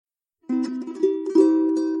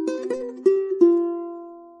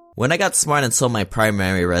When I got smart and sold my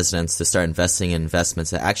primary residence to start investing in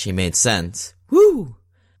investments that actually made sense, woo!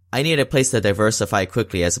 I needed a place to diversify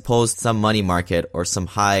quickly as opposed to some money market or some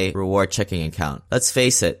high reward checking account. Let's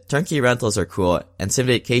face it, turnkey rentals are cool and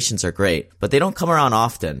syndications are great, but they don't come around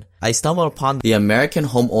often. I stumbled upon the American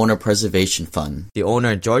Homeowner Preservation Fund. The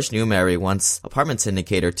owner, George Newberry, once apartment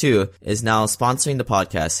syndicator too, is now sponsoring the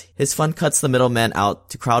podcast. His fund cuts the middleman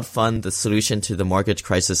out to crowdfund the solution to the mortgage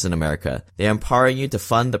crisis in America. They empower you to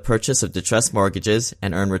fund the purchase of distressed mortgages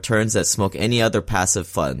and earn returns that smoke any other passive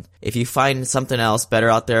fund. If you find something else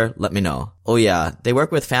better out there, let me know. Oh yeah, they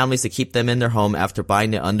work with families to keep them in their home after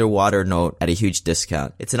buying the underwater note at a huge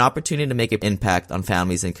discount. It's an opportunity to make an impact on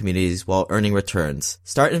families and communities while earning returns.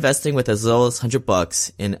 Start investing with as little as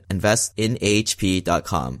 $100 in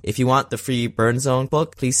investinahp.com. If you want the free Burn Zone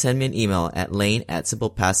book, please send me an email at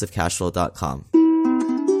lane@simplepassivecashflow.com.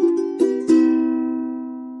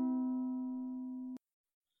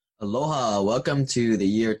 Aloha, welcome to the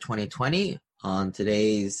year 2020. On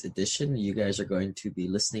today's edition, you guys are going to be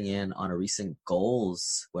listening in on a recent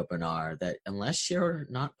goals webinar that unless you're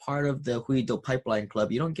not part of the Huido Pipeline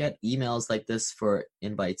Club, you don't get emails like this for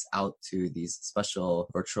invites out to these special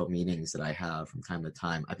virtual meetings that I have from time to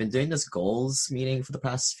time. I've been doing this goals meeting for the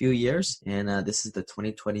past few years, and this is the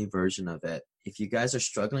 2020 version of it. If you guys are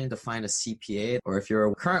struggling to find a CPA, or if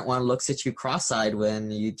your current one looks at you cross-eyed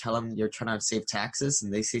when you tell them you're trying to save taxes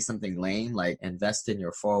and they say something lame like invest in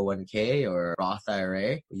your 401k or Roth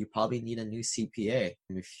IRA, you probably need a new CPA.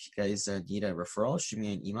 If you guys need a referral, shoot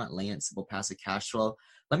me an email at lane@simplepassivecashflow.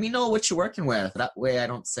 Let me know what you're working with. That way I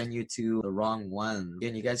don't send you to the wrong one.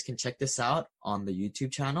 Again, you guys can check this out on the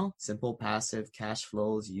YouTube channel, Simple Passive Cash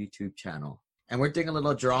Flow's YouTube channel. And we're doing a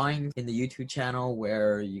little drawing in the YouTube channel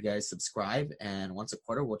where you guys subscribe, and once a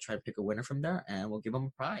quarter, we'll try to pick a winner from there, and we'll give them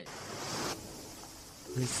a prize.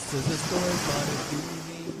 This is a story about a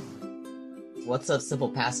dreaming. What's up, Simple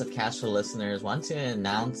Passive Cash Flow listeners? Want to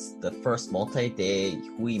announce the first multi-day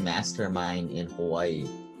Hui Mastermind in Hawaii.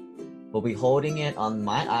 We'll be holding it on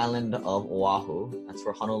my island of Oahu, that's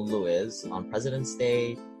where Honolulu is, on President's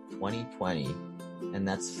Day 2020, and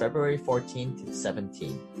that's February 14th to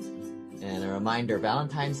 17th. And a reminder,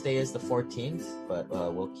 Valentine's Day is the 14th, but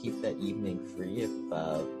we'll keep that evening free if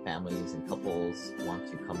families and couples want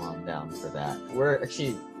to come on down for that. We're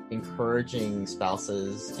actually encouraging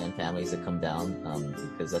spouses and families to come down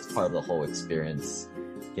because that's part of the whole experience,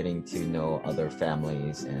 getting to know other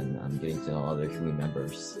families and getting to know other Hui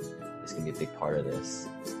members is going to be a big part of this.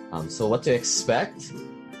 So what to expect?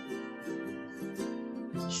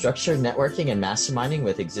 Structured networking and masterminding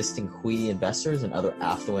with existing Hui investors and other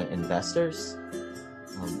affluent investors.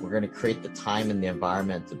 We're going to create the time and the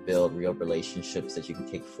environment to build real relationships that you can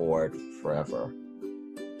take forward forever.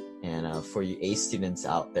 And for you A students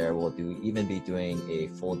out there, we'll even be doing a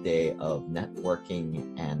full day of networking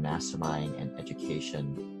and masterminding and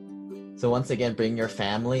education. So once again, bring your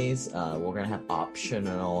families. We're going to have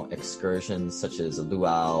optional excursions such as a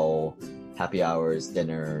luau, happy hours,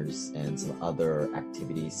 dinners, and some other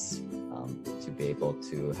activities to be able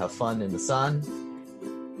to have fun in the sun.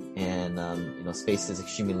 And space is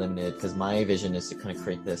extremely limited because my vision is to kind of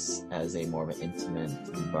create this as a more of an intimate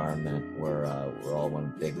environment where we're all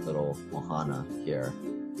one big little mohana here.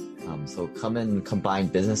 So come and combine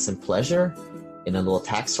business and pleasure in a little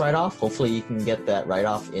tax write-off. Hopefully you can get that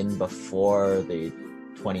write-off in before the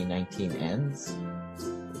 2019 ends.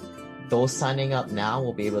 Those signing up now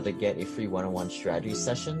will be able to get a free one-on-one strategy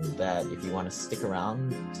session that if you want to stick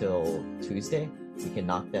around till Tuesday, we can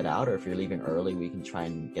knock that out. Or if you're leaving early, we can try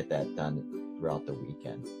and get that done throughout the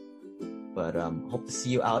weekend. But hope to see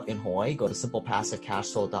you out in Hawaii. Go to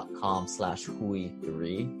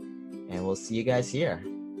simplepassivecashflow.com/Hui3 and we'll see you guys here.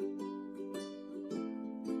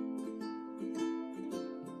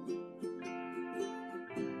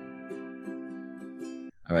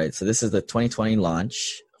 All right, so this is the 2020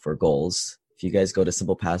 launch for goals. If you guys go to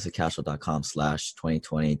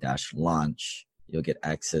simplepassivecashflow.com/2020-launch, you'll get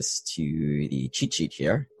access to the cheat sheet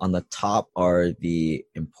here. On the top are the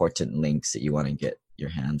important links that you want to get your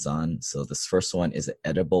hands on. So this first one is an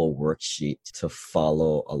editable worksheet to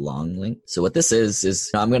follow along link. So what this is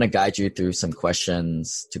I'm going to guide you through some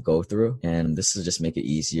questions to go through, and this will just make it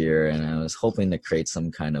easier. And I was hoping to create some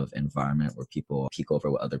kind of environment where people peek over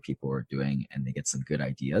what other people are doing and they get some good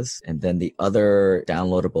ideas. And then the other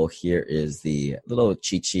downloadable here is the little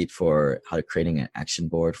cheat sheet for how to creating an action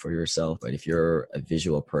board for yourself. But if you're a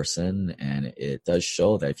visual person, and it does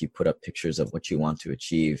show that if you put up pictures of what you want to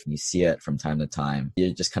achieve, and you see it from time to time,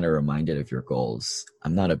 you're just kind of reminded of your goals.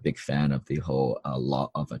 I'm not a big fan of the whole law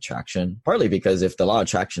of attraction, partly because if the law of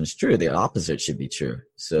attraction is true, the opposite should be true.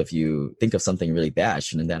 So if you think of something really bad,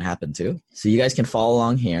 shouldn't that happen too? So you guys can follow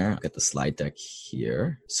along here. I've got the slide deck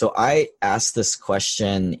here. So I asked this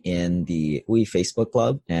question in the Hui Facebook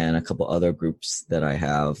club and a couple other groups that I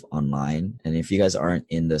have online. And if you guys aren't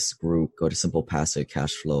in this group, go to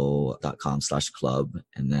simplepassivecashflow.com/club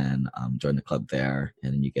and then join the club there.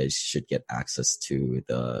 And then you guys should get access to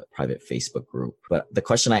the private Facebook group. But the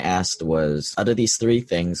question I asked was, out of these three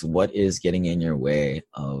things, what is getting in your way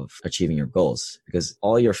of achieving your goals? Because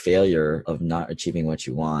all your failure of not achieving what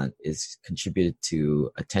you want is contributed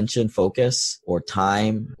to attention, focus, or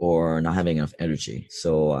time, or not having enough energy.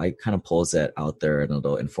 So I kind of posed that out there in a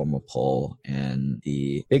little informal poll. And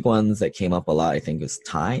the big ones that came up a lot, I think, was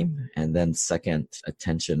time. And then second,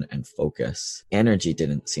 attention and focus. Energy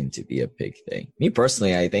didn't seem to be a big thing. Me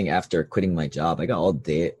personally, I think after quitting my job, I got all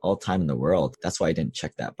time in the world. That's why I didn't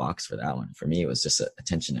check that box for that one. For me, it was just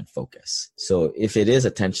attention and focus. So if it is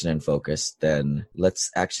attention and focus, then let's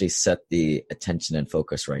actually set the attention and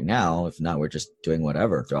focus right now. If not, we're just doing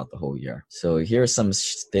whatever throughout the whole year. So here are some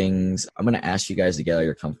things. I'm going to ask you guys to get out of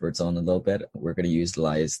your comfort zone a little bit. We're going to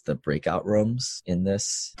utilize the breakout rooms in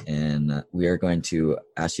this. And we are going to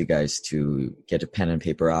ask you guys to get a pen and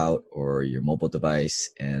paper out or your mobile device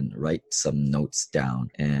and write some notes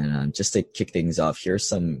down. And just to kick things off, here's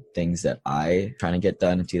some things that I trying to get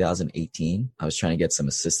done in 2018. I was trying to get some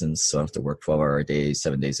assistance so I don't have to work 12-hour days,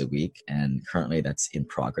 7 days a week. And currently that's in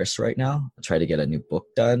progress right now. I tried to get a new book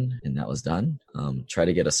done and that was done. Try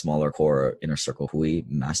to get a smaller core Inner Circle Hui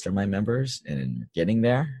mastermind members and getting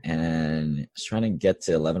there. And I was trying to get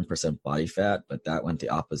to 11% body fat, but that went the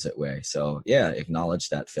opposite way. So yeah, acknowledge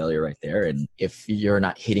that failure right there. And if you're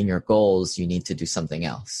not hitting your goals, you need to do something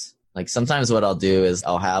else. Like sometimes what I'll do is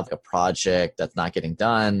I'll have a project that's not getting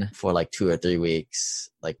done for like 2 or 3 weeks.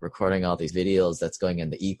 Like recording all these videos that's going in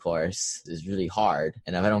the e-course is really hard.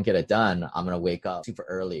 And if I don't get it done, I'm going to wake up super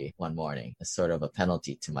early one morning. It's sort of a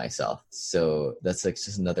penalty to myself. So that's like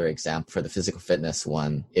just another example for the physical fitness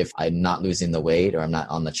one. If I'm not losing the weight or I'm not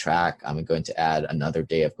on the track, I'm going to add another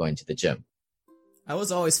day of going to the gym. I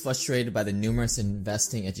was always frustrated by the numerous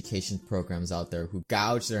investing education programs out there who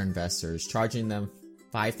gouge their investors, charging them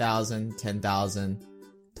 $5,000, $10,000,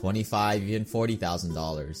 $25,000, even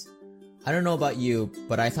 $40,000. I don't know about you,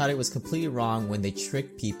 but I thought it was completely wrong when they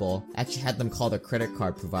tricked people, actually had them call their credit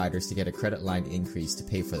card providers to get a credit line increase to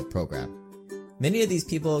pay for the program. Many of these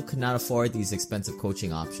people could not afford these expensive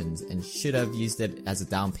coaching options and should have used it as a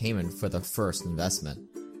down payment for their first investment.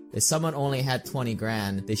 If someone only had 20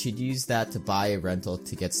 grand, they should use that to buy a rental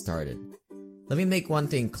to get started. Let me make one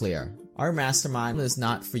thing clear. Our mastermind is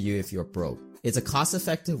not for you if you're broke. It's a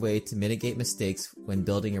cost-effective way to mitigate mistakes when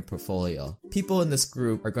building your portfolio. People in this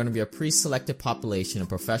group are going to be a pre-selected population of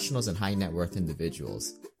professionals and high net worth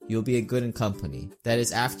individuals. You'll be a good in company. That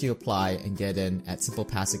is after you apply and get in at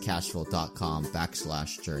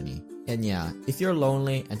simplepassivecashflow.com/journey. And yeah, if you're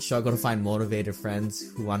lonely and struggle to find motivated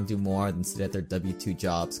friends who want to do more than sit at their W-2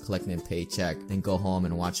 jobs collecting a paycheck, then go home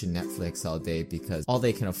and watching Netflix all day because all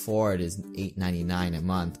they can afford is $8.99 a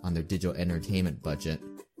month on their digital entertainment budget,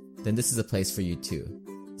 then this is a place for you too.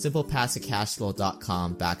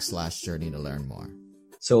 simplepassivecashflow.com/journey to learn more.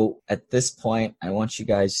 So at this point, I want you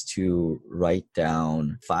guys to write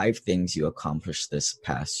down 5 things you accomplished this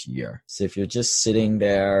past year. So if you're just sitting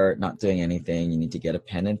there, not doing anything, you need to get a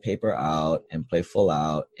pen and paper out and play full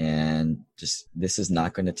out. And just, this is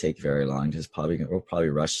not going to take very long. We'll probably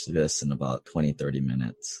rush this in about 20, 30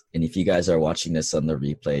 minutes. And if you guys are watching this on the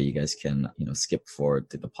replay, you guys can, skip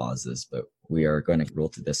forward to the pauses, but we are going to roll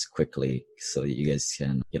through this quickly so that you guys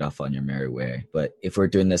can get off on your merry way. But if we're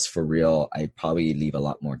doing this for real, I'd probably leave a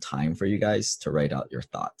lot more time for you guys to write out your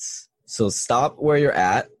thoughts. So stop where you're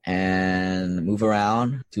at and move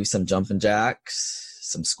around, do some jumping jacks,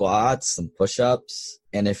 some squats, some push-ups.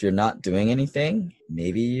 And if you're not doing anything,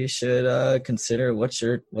 maybe you should consider what's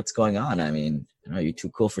going on. I mean, are you too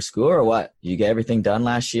cool for school or what? You get everything done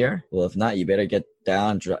last year? Well, if not, you better get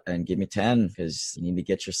down and give me 10 because you need to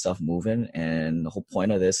get yourself moving. And the whole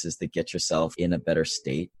point of this is to get yourself in a better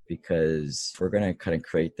state, because if we're going to kind of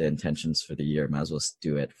create the intentions for the year, might as well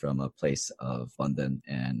do it from a place of abundance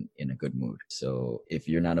and in a good mood. So if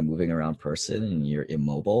you're not a moving around person and you're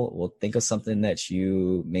immobile, well, think of something that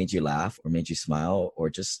made you laugh or made you smile,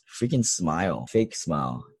 or just freaking smile, fake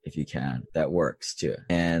smile. if you can. That works too.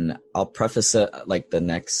 And I'll preface it like the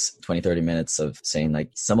next 20-30 minutes of saying like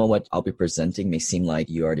some of what I'll be presenting may seem like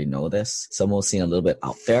you already know this. Some will seem a little bit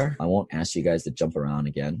out there. I won't ask you guys to jump around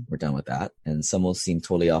again. We're done with that. And some will seem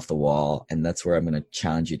totally off the wall. And that's where I'm going to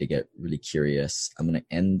challenge you to get really curious. I'm going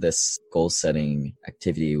to end this goal setting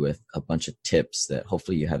activity with a bunch of tips that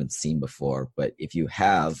hopefully you haven't seen before. But if you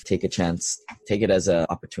have, take a chance, take it as an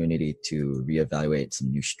opportunity to reevaluate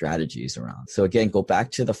some new strategies around. So again, go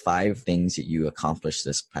back to the 5 things that you accomplished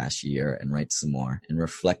this past year and write some more, and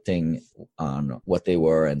reflecting on what they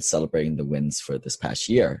were and celebrating the wins for this past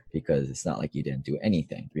year, because it's not like you didn't do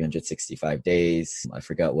anything. 365 days. I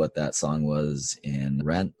forgot what that song was in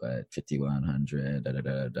Rent, but 5100, da, da,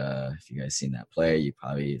 da, da. If you guys seen that play, you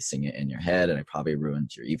probably sing it in your head, and it probably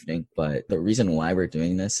ruined your evening. But the reason why we're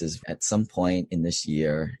doing this is at some point in this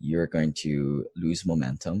year, you're going to lose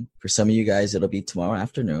momentum. For some of you guys, it'll be tomorrow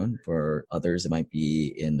afternoon. For others, it might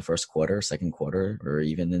be in the first quarter, second quarter, or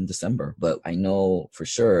even in December. But I know for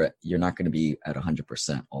sure you're not going to be at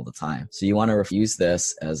 100% all the time. So you want to use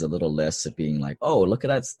this as a little list of being like, oh, look at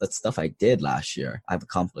that stuff I did last year. I've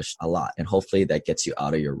accomplished a lot. And hopefully that gets you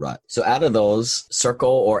out of your rut. So out of those, circle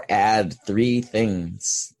or add 3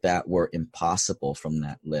 things that were impossible from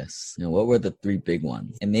that list. You know, what were the 3 big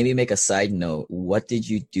ones? And maybe make a side note. What did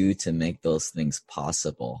you do to make those things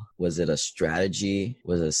possible? Was it a strategy?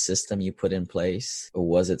 Was it a system you put in place? Or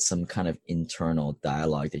was it some kind of internal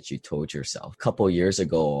dialogue that you told yourself? A couple of years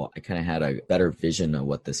ago, I kind of had a better vision of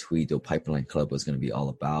what this Huido Pipeline Club was going to be all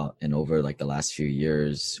about. And over like the last few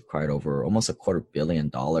years, acquired over almost $250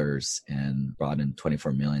 million and brought in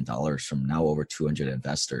 $24 million from now over 200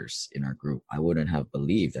 investors in our group. I wouldn't have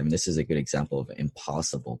believed. I mean, this is a good example of an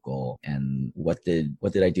impossible goal. And what did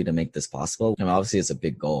I do to make this possible? I mean, obviously it's a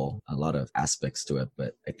big goal, a lot of aspects to it,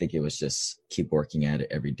 but I think it was just keep working at it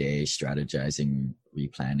every day, strategizing,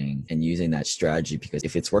 replanning, and using that strategy, because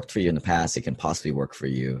if it's worked for you in the past, it can possibly work for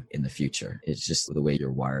you in the future. It's just the way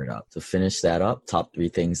you're wired up. So finish that up. Top 3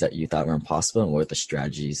 things that you thought were impossible, and what are the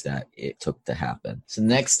strategies that it took to happen. So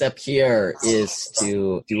next step here is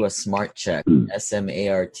to do a SMART check.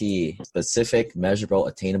 SMART, specific, measurable,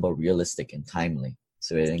 attainable, realistic, and timely.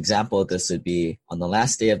 So an example of this would be, on the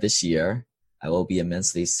last day of this year, I will be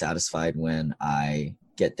immensely satisfied when I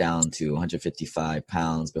get down to 155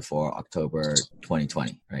 pounds before October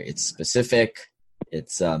 2020, right? It's specific,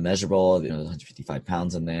 it's measurable, 155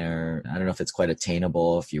 pounds in there. I don't know if it's quite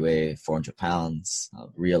attainable if you weigh 400 pounds,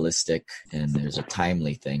 realistic, and there's a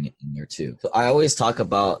timely thing in there too. So I always talk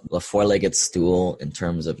about the 4-legged stool in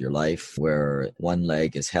terms of your life, where one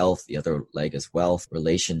leg is health, the other leg is wealth,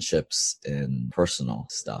 relationships, and personal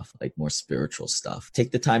stuff, like more spiritual stuff.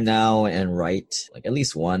 Take the time now and write like at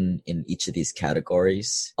least one in each of these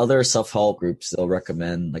categories. Other self-help groups, they'll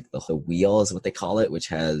recommend like the wheel is what they call it, which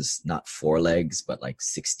has not 4 legs, but like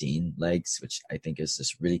 16 legs, which I think is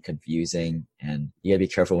just really confusing. And you gotta be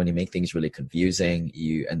careful when you make things really confusing,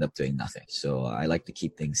 you end up doing nothing. So I like to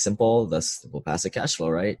keep things simple, thus we'll pass the cash flow,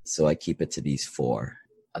 right? So I keep it to these 4.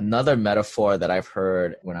 Another metaphor that I've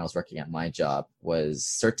heard when I was working at my job was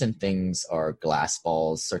certain things are glass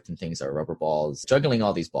balls, certain things are rubber balls, juggling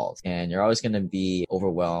all these balls. And you're always going to be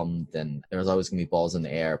overwhelmed, and there's always going to be balls in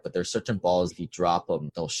the air, but there's certain balls, if you drop them,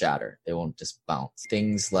 they'll shatter. They won't just bounce.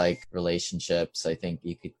 Things like relationships, I think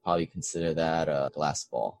you could probably consider that a glass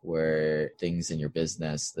ball, where things in your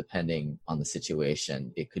business, depending on the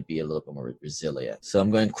situation, it could be a little bit more resilient. So I'm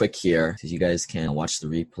going quick here so you guys can watch the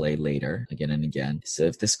replay later again and again. So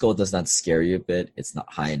if this goal does not scare you a bit, it's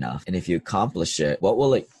not high enough. And if you accomplish it, what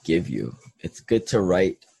will it give you? It's good to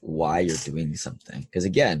write why you're doing something. Because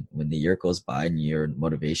again, when the year goes by and your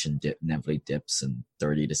motivation inevitably dips, and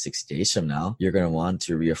 30 to 60 days from now, you're going to want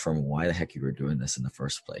to reaffirm why the heck you were doing this in the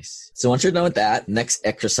first place. So once you're done with that, next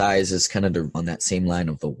exercise is kind of on that same line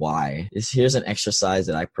of the why. Here's an exercise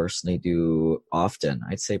that I personally do often.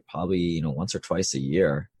 I'd say probably, once or twice a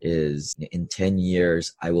year, is in 10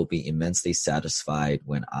 years, I will be immensely satisfied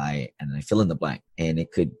when and I fill in the blank. And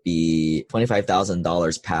it could be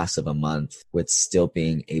 $25,000 passive a month with still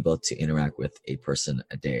being able to interact with a person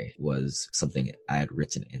a day was something I had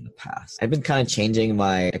written in the past. I've been kind of changing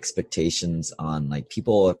my expectations on, like,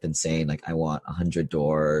 people have been saying like, I want 100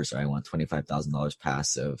 doors or I want $25,000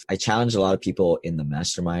 passive. I challenge a lot of people in the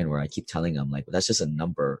mastermind where I keep telling them like, that's just a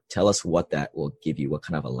number. Tell us what that will give you, what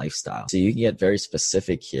kind of a lifestyle. So you can get very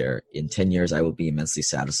specific here. In 10 years, I will be immensely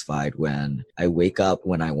satisfied when I wake up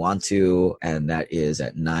when I want to, and that is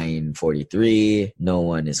at 9:43. No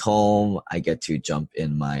one is home. I get to jump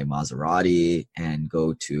in my Maserati and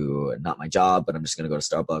go to, not my job, but I'm just going to go to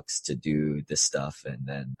Starbucks to do this stuff. off, and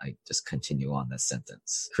then I just continue on that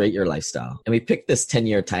sentence. Create your lifestyle. And we picked this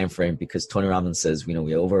 10-year time frame because Tony Robbins says,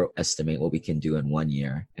 we overestimate what we can do in 1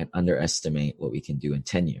 year and underestimate what we can do in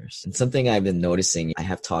 10 years. And something I've been noticing, I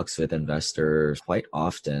have talks with investors quite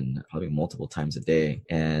often, probably multiple times a day.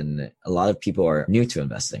 And a lot of people are new to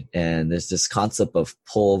investing. And there's this concept of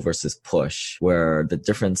pull versus push, where the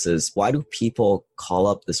difference is, why do people call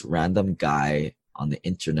up this random guy on the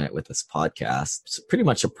internet with this podcast? It's pretty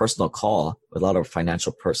much a personal call with a lot of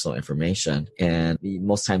financial personal information. And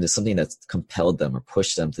most times it's something that's compelled them or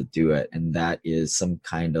pushed them to do it. And that is some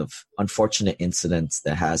kind of unfortunate incident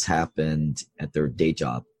that has happened at their day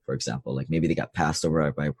job. For example, like maybe they got passed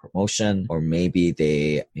over by a promotion, or maybe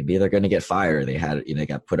they're going to get fired. They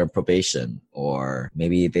got put on probation, or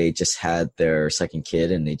maybe they just had their second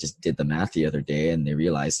kid and they just did the math the other day and they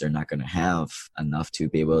realized they're not going to have enough to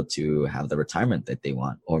be able to have the retirement that they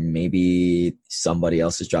want. Or maybe somebody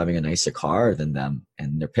else is driving a nicer car than them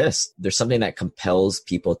and they're pissed. There's something that compels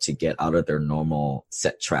people to get out of their normal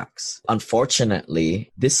set tracks.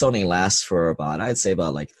 Unfortunately, this only lasts for I'd say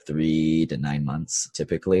about like 3 to 9 months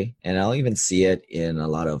typically. And I'll even see it in a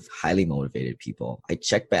lot of highly motivated people. I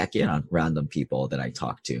check back in on random people that I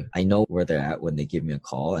talk to. I know where they're at when they give me a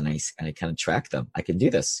call, and I kind of track them. I can do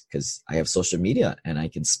this because I have social media and I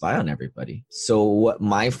can spy on everybody. So what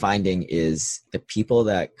my finding is, the people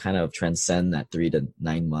that kind of transcend that 3 to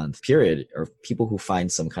 9 month period are people who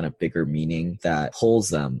find some kind of bigger meaning that pulls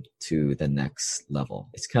them to the next level.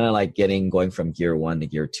 It's kind of like going from gear 1 to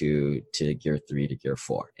gear 2 to gear 3 to gear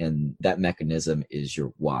 4. And that mechanism is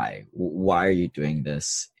your why. Why are you doing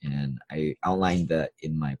this? And I outlined that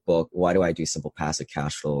in my book. Why do I do simple passive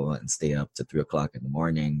cash flow and stay up to 3 o'clock in the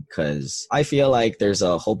morning? Because I feel like there's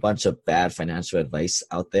a whole bunch of bad financial advice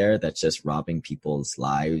out there that's just robbing people's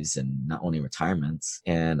lives and not only retirements.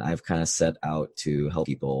 And I've kind of set out to help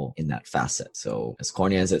people in that facet. So as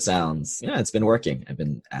corny as it sounds, yeah, it's been working. I've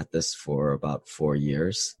been at this for about 4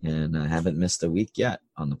 years and I haven't missed a week yet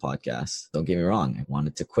on the podcast. Don't get me wrong. I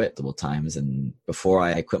wanted to quit multiple times. And before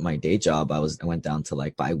I quit my day job, I went down to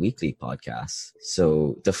like bi-weekly podcasts.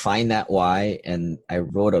 So to find that why, and I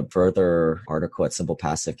wrote a further article at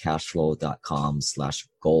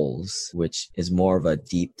simplepassivecashflow.com/goals, which is more of a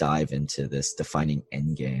deep dive into this defining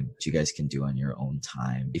end game, which you guys can do on your own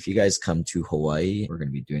time. If you guys come to Hawaii, we're going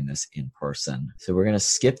to be doing this in person. So we're going to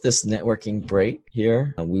skip this networking break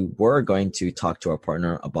here. We were going to talk to our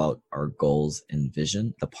partner about our goals and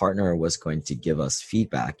vision. The partner was going to give us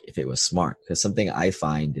feedback if it was smart, because something I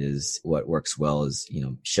find is what works well is,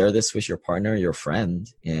 share this with your partner, your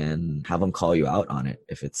friend, and have them call you out on it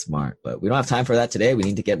if it's smart. But we don't have time for that today. We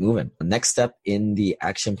need to get moving. The next step in the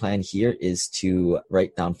action plan here is to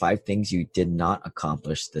write down 5 things you did not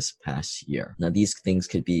accomplish this past year. Now, these things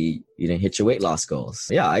could be, you didn't hit your weight loss goals.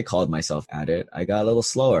 Yeah, I called myself at it. I got a little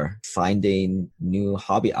slower. Finding new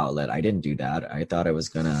hobby outlet. I didn't do that. I thought I was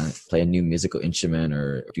going to play a new musical instrument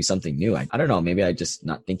or do something new. I don't know. Maybe I just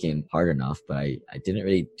not thinking hard enough, but I didn't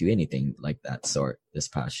really do anything like that sort this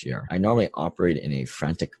past year. I normally operate in a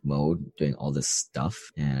frantic mode doing all this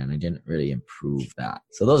stuff, and I didn't really improve that.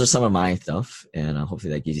 So those are some of my stuff, and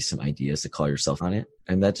hopefully that gives you some ideas to call yourself on it.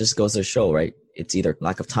 And that just goes to show, right? It's either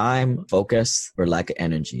lack of time, focus, or lack of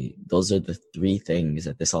energy. Those are the 3 things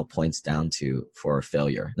that this all points down to for a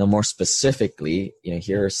failure. Now, more specifically,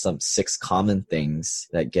 here are some 6 common things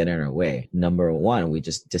that get in our way. Number 1, we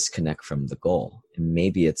just disconnect from the goal. And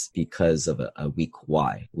maybe it's because of a weak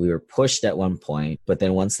why. We were pushed at one point, but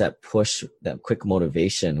then once that push, that quick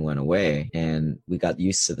motivation went away and we got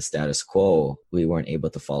used to the status quo, we weren't able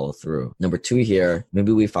to follow through. Number 2 here,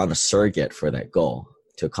 maybe we found a surrogate for that goal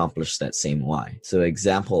to accomplish that same why. So an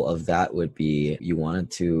example of that would be you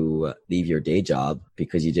wanted to leave your day job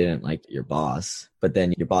because you didn't like your boss, but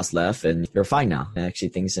then your boss left and you're fine now. And actually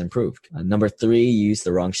things improved. Number 3, you used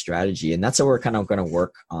the wrong strategy. And that's what we're kind of going to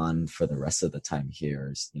work on for the rest of the time here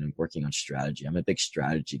is, working on strategy. I'm a big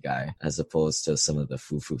strategy guy as opposed to some of the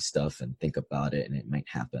foo-foo stuff and think about it and it might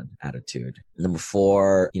happen attitude. Number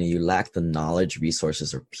 4, you lack the knowledge,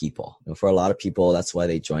 resources, or people. For a lot of people, that's why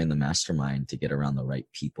they join the mastermind, to get around the right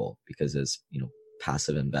people, because as,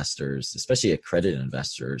 passive investors, especially accredited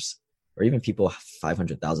investors, or even people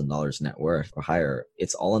 $500,000 net worth or higher,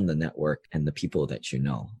 it's all in the network and the people that you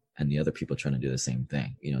know. And the other people trying to do the same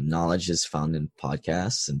thing. Knowledge is found in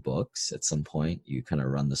podcasts and books. At some point, you kind of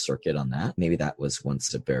run the circuit on that. Maybe that was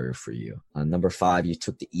once a barrier for you. Number 5, you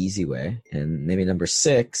took the easy way. And maybe number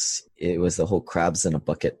 6, it was the whole crabs in a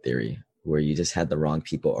bucket theory. where you just had the wrong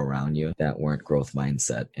people around you that weren't growth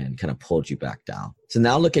mindset and kind of pulled you back down. So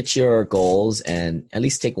now look at your goals and at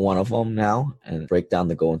least take one of them now and break down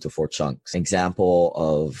the goal into 4 chunks. An example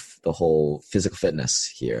of the whole physical fitness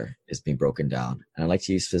here is being broken down. And I like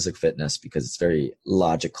to use physical fitness because it's very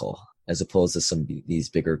logical, as opposed to these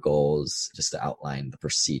bigger goals, just to outline the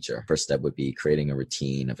procedure. First step would be creating a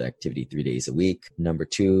routine of activity 3 days a week. Number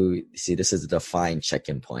 2, see, this is a defined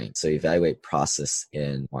check-in point. So evaluate process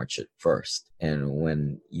in March 1st. And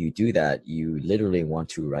when you do that, you literally want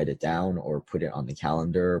to write it down or put it on the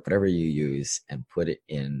calendar, whatever you use, and put it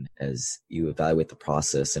in as you evaluate the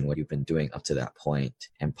process and what you've been doing up to that point.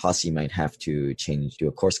 And possibly you might have to do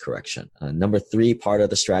a course correction. Number 3 part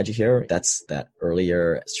of the strategy here, that's that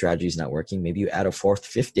earlier strategy is not working. Maybe you add a 4th,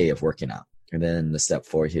 5th day of working out. And then the step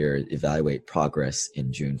 4 here, evaluate progress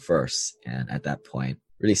in June 1st. And at that point,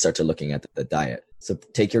 really start to looking at the diet. So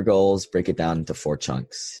take your goals, break it down into 4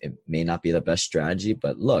 chunks. It may not be the best strategy,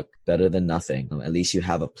 but look, better than nothing. At least you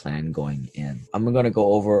have a plan going in. I'm going to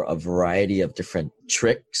go over a variety of different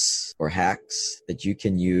tricks or hacks that you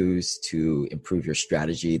can use to improve your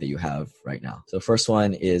strategy that you have right now. So first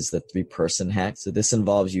one is the 3-person hack. So this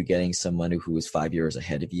involves you getting someone who is 5 years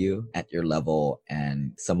ahead of you at your level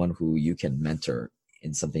and someone who you can mentor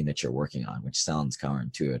in something that you're working on, which sounds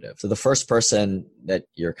counterintuitive. So the first person that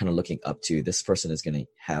you're kind of looking up to, this person is going to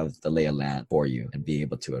have the lay of land for you and be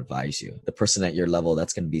able to advise you. The person at your level,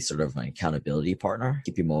 that's going to be sort of an accountability partner,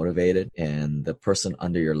 keep you motivated. And the person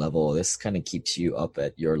under your level, this kind of keeps you up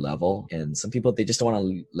at your level. And some people, they just don't want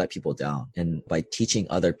to let people down. And by teaching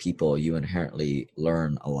other people, you inherently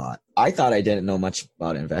learn a lot. I thought I didn't know much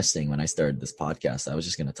about investing when I started this podcast. I was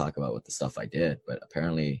just going to talk about what the stuff I did. But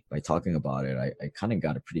apparently by talking about it, I kind of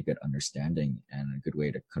got a pretty good understanding and a good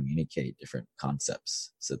way to communicate different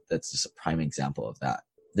concepts. So that's just a prime example of that.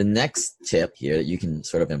 The next tip here that you can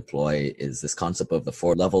sort of employ is this concept of the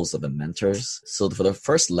 4 levels of the mentors. So for the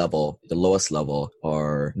first level, the lowest level,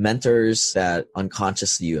 are mentors that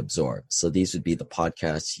unconsciously you absorb. So these would be the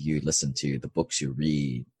podcasts you listen to, the books you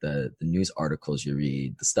read, the news articles you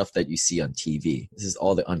read, the stuff that you see on TV. This is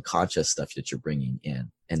all the unconscious stuff that you're bringing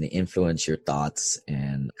in, and they influence your thoughts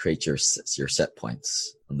and create your set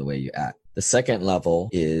points on the way you act. The second level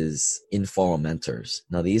is informal mentors.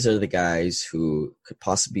 Now, these are the guys who could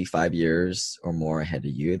possibly be 5 years or more ahead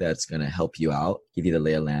of you. That's going to help you out, give you the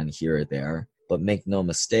lay of land here or there. But make no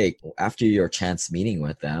mistake, after your chance meeting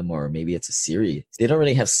with them, or maybe it's a series, they don't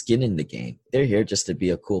really have skin in the game. They're here just to be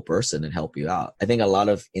a cool person and help you out. I think a lot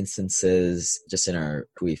of instances just in our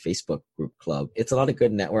Hui Facebook group club, it's a lot of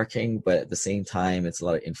good networking, but at the same time, it's a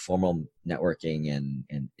lot of informal networking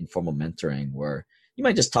and informal mentoring where you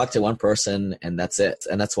might just talk to one person and that's it.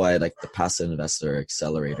 And that's why like the Passive Investor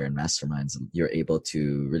Accelerator and Masterminds, you're able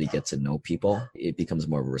to really get to know people. It becomes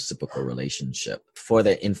more of a reciprocal relationship. For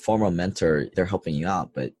the informal mentor, they're helping you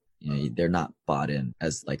out, but they're not bought in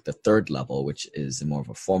as like the 3rd level, which is more of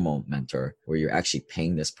a formal mentor where you're actually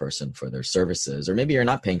paying this person for their services, or maybe you're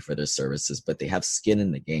not paying for their services, but they have skin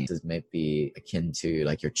in the game. This might be akin to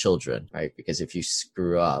like your children, right? Because if you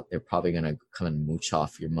screw up, they're probably going to come and mooch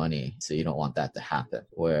off your money. So you don't want that to happen.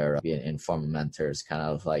 Where being an informal mentor is kind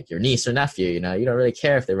of like your niece or nephew, you don't really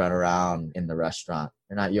care if they run around in the restaurant.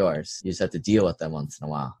 They're not yours. You just have to deal with them once in a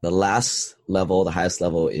while. The last level, the highest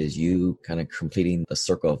level, is you kind of completing the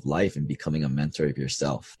circle of life and becoming a mentor of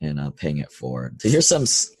yourself and paying it forward. So here's some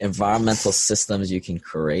environmental systems you can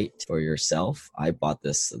create for yourself. I bought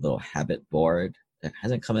this little habit board. It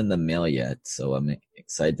hasn't come in the mail yet, so I'm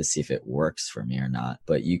excited to see if it works for me or not.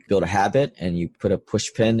 But you build a habit and you put a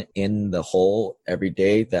push pin in the hole every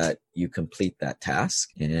day that you complete that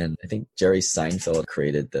task. And I think Jerry Seinfeld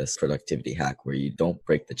created this productivity hack where you don't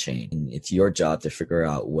break the chain. And it's your job to figure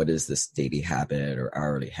out what is this daily habit or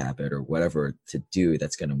hourly habit or whatever to do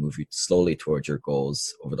that's going to move you slowly towards your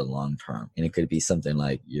goals over the long term. And it could be something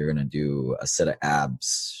like you're going to do a set of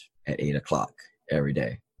abs at 8 o'clock every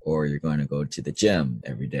day. Or you're going to go to the gym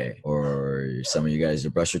every day, or some of you guys will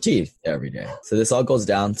brush your teeth every day. So this all goes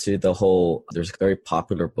down to the whole, there's very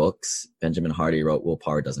popular books. Benjamin Hardy wrote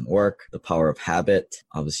Willpower Doesn't Work, The Power of Habit.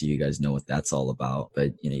 Obviously, you guys know what that's all about,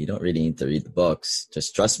 but you don't really need to read the books.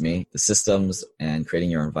 Just trust me, the systems and creating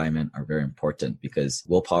your environment are very important because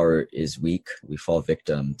willpower is weak. We fall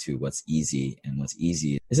victim to what's easy, and what's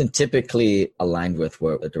easy isn't typically aligned with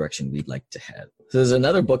what the direction we'd like to head. So there's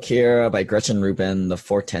another book here by Gretchen Rubin, The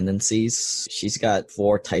Four Tendencies. She's got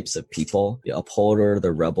 4 types of people: the upholder,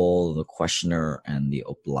 the rebel, the questioner, and the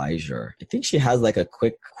obliger. I think she has like a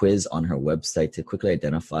quick quiz on her website to quickly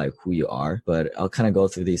identify who you are, but I'll kind of go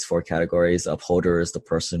through these 4 categories. The upholder is the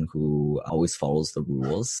person who always follows the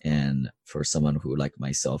rules. And for someone who, like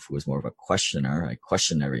myself, who is more of a questioner, I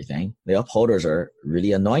question everything. The upholders are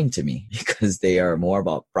really annoying to me because they are more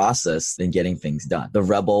about process than getting things done. The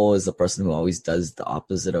rebel is the person who always does the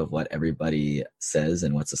opposite of what everybody says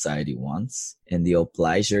and what society wants. And the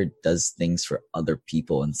obliger does things for other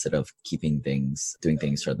people instead of doing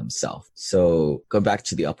things for themselves. So go back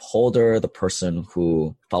to the upholder, the person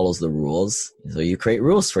who follows the rules. So you create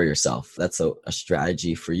rules for yourself. That's a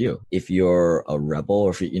strategy for you. If you're a rebel,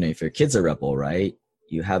 or if your kid's a rebel, right?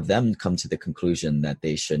 You have them come to the conclusion that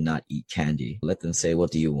they should not eat candy. Let them say, well,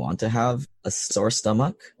 do you want to have a sore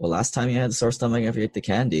stomach? Well, last time you had a sore stomach after you ate the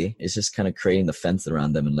candy. It's just kind of creating the fence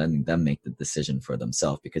around them and letting them make the decision for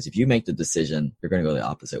themselves. Because if you make the decision, you're going to go the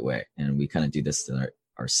opposite way. And we kind of do this to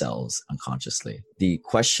ourselves unconsciously. The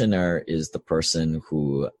questioner is the person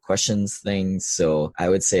who questions things. So I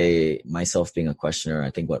would say, myself being a questioner, I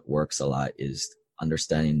think what works a lot is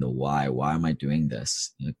understanding the why. Why am I doing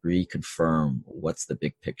this? Reconfirm what's the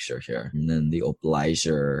big picture here. And then the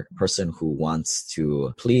obliger, person who wants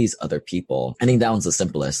to please other people. I think that one's the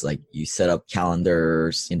simplest. Like, you set up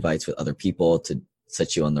calendars, invites with other people to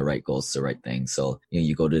set you on the right goals, the right things. So,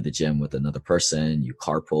 you go to the gym with another person, you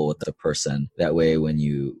carpool with the person. That way, when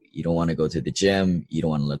you don't want to go to the gym, you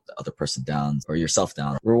don't want to let the other person down or yourself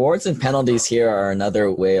down. Rewards and penalties here are another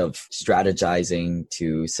way of strategizing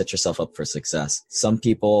to set yourself up for success. Some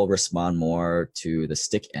people respond more to the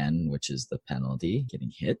stick end, which is the penalty,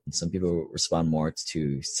 getting hit. And some people respond more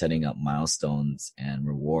to setting up milestones and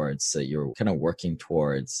rewards. So you're kind of working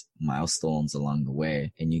towards milestones along the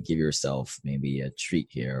way, and you give yourself maybe a treat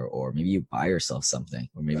here, or maybe you buy yourself something,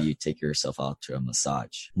 or maybe you take yourself out to a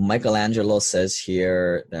massage. Michelangelo says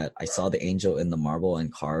here that I saw the angel in the marble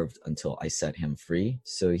and carved until I set him free.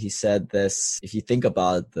 So he said this, if you think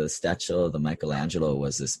about the statue of the Michelangelo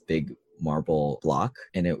was this big marble block,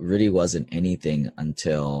 and it really wasn't anything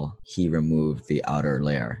until he removed the outer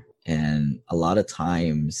layer. And a lot of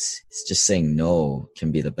times it's just saying no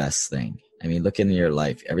can be the best thing. I mean, look in your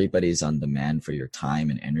life, everybody's on demand for your time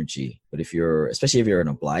and energy. But especially if you're an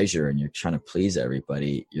obliger and you're trying to please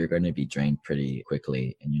everybody, you're going to be drained pretty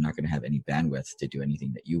quickly, and you're not going to have any bandwidth to do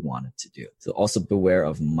anything that you wanted to do. So also beware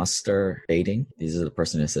of muster baiting. This is the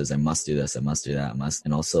person who says, I must do this, I must do that, I must.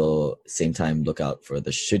 And also, same time, look out for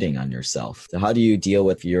the shooting on yourself. So how do you deal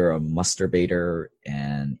with you're a muster baiter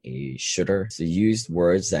and a shooter? So use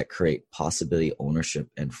words that create possibility, ownership,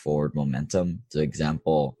 and forward momentum. So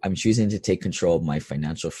example, I'm choosing to take control of my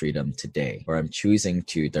financial freedom today, or I'm choosing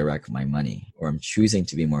to direct my money, or I'm choosing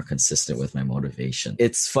to be more consistent with my motivation.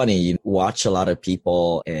 It's funny, you watch a lot of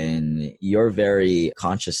people and you're very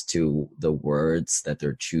conscious to the words that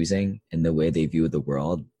they're choosing and the way they view the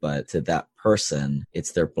world, but to that person,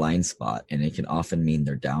 it's their blind spot, and it can often mean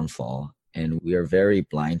their downfall. And we are very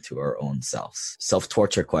blind to our own selves.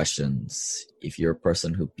 Self-torture questions. If you're a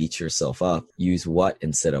person who beats yourself up, use what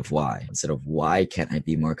instead of why. Instead of why can't I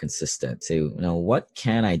be more consistent? Say, what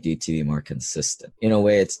can I do to be more consistent? In a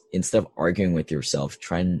way, it's instead of arguing with yourself,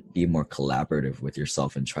 try and be more collaborative with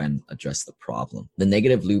yourself and try and address the problem. The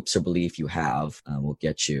negative loops or belief you have will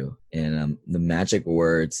get you. And the magic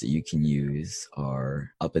words that you can use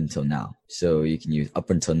are up until now. So you can use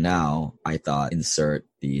up until now, I thought, insert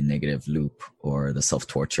the negative loop or the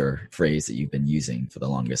self-torture phrase that you've been using for the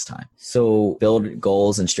longest time. So build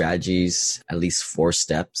goals and strategies, at least 4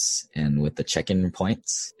 steps, and with the check-in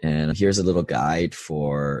points. And here's a little guide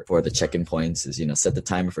for the check-in points is, set the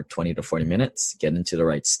timer for 20 to 40 minutes, get into the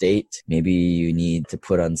right state. Maybe you need to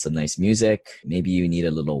put on some nice music. Maybe you need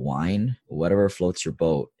a little wine, whatever floats your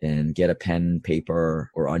boat, and get a pen,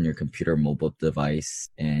 paper, or on your computer mobile device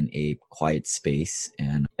and a quiet space,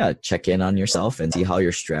 and check in on yourself and see how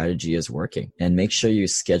your strategy is working. And make sure you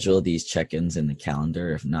schedule these check-ins in the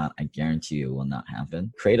calendar. If not, I guarantee you it will not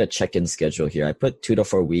happen. Create a check-in schedule here. I put 2 to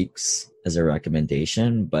 4 weeks as a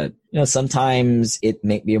recommendation, but sometimes it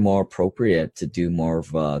may be more appropriate to do more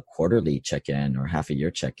of a quarterly check-in or half a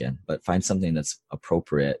year check-in, but find something that's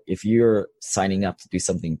appropriate. If you're signing up to do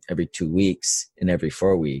something every 2 weeks and every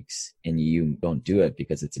 4 weeks and you don't do it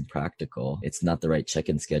because it's impractical, it's not the right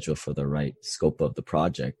check-in schedule for the right scope of the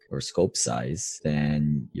project or scope size,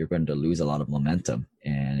 then you're going to lose a lot of momentum.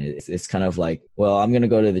 And it's kind of like, I'm going to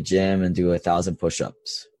go to the gym and do 1,000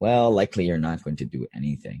 push-ups. Well, likely you're not going to do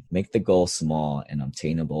anything. Make the goal small and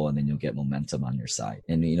obtainable, and then you'll get momentum on your side.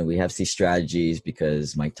 And, we have these strategies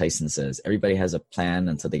because Mike Tyson says everybody has a plan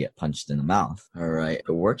until they get punched in the mouth. All right.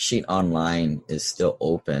 The worksheet online is still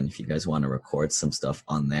open if you guys want to record some stuff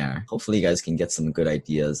on there. Hopefully you guys can get some good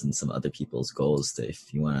ideas and some other people's goals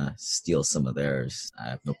if you want to steal some of theirs. I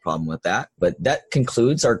have no problem with that. But that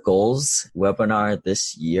concludes our goals webinar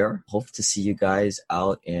this year. Hope to see you guys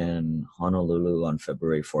out in Honolulu on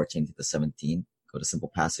February 14th to the 17th. Go to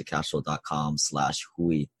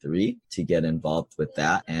simplepassivecashflow.com/Hui3 to get involved with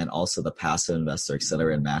that. And also the Passive Investor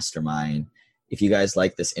Accelerator Mastermind. If you guys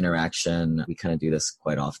like this interaction, we kind of do this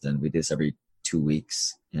quite often. We do this every 2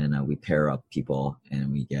 weeks, and we pair up people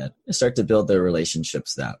and we start to build the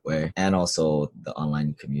relationships that way, and also the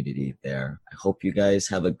online community there. I hope you guys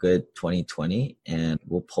have a good 2020, and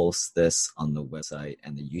we'll post this on the website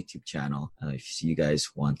and the YouTube channel. If you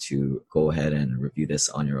guys want to go ahead and review this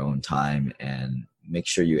on your own time and make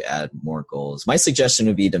sure you add more goals. My suggestion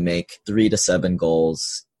would be to make 3 to 7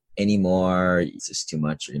 goals. Any more, it's just too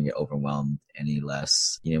much. You're going to get overwhelmed. Any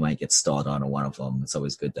less, you might get stalled on one of them. It's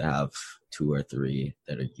always good to have 2 or 3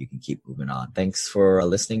 that you can keep moving on. Thanks for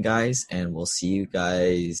listening, guys. And we'll see you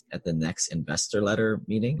guys at the next investor letter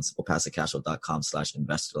meeting.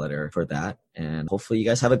 simplepassivecashflow.com/investor letter for that. And hopefully you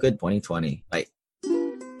guys have a good 2020. Bye.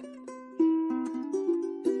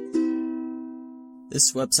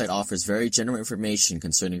 This website offers very general information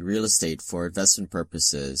concerning real estate for investment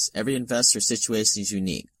purposes. Every investor's situation is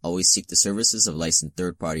unique. Always seek the services of licensed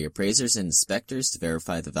third-party appraisers and inspectors to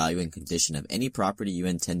verify the value and condition of any property you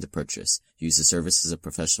intend to purchase. Use the services of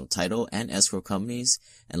professional title and escrow companies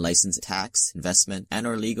and licensed tax, investment, and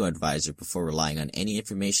or legal advisor before relying on any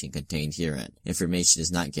information contained herein. Information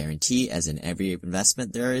is not guaranteed, as in every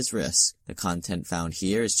investment there is risk. The content found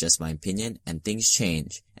here is just my opinion, and things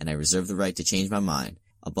change, and I reserve the right to change my mind.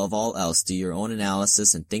 Above all else, do your own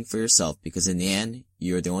analysis and think for yourself, because in the end,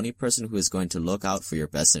 you are the only person who is going to look out for your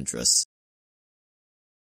best interests.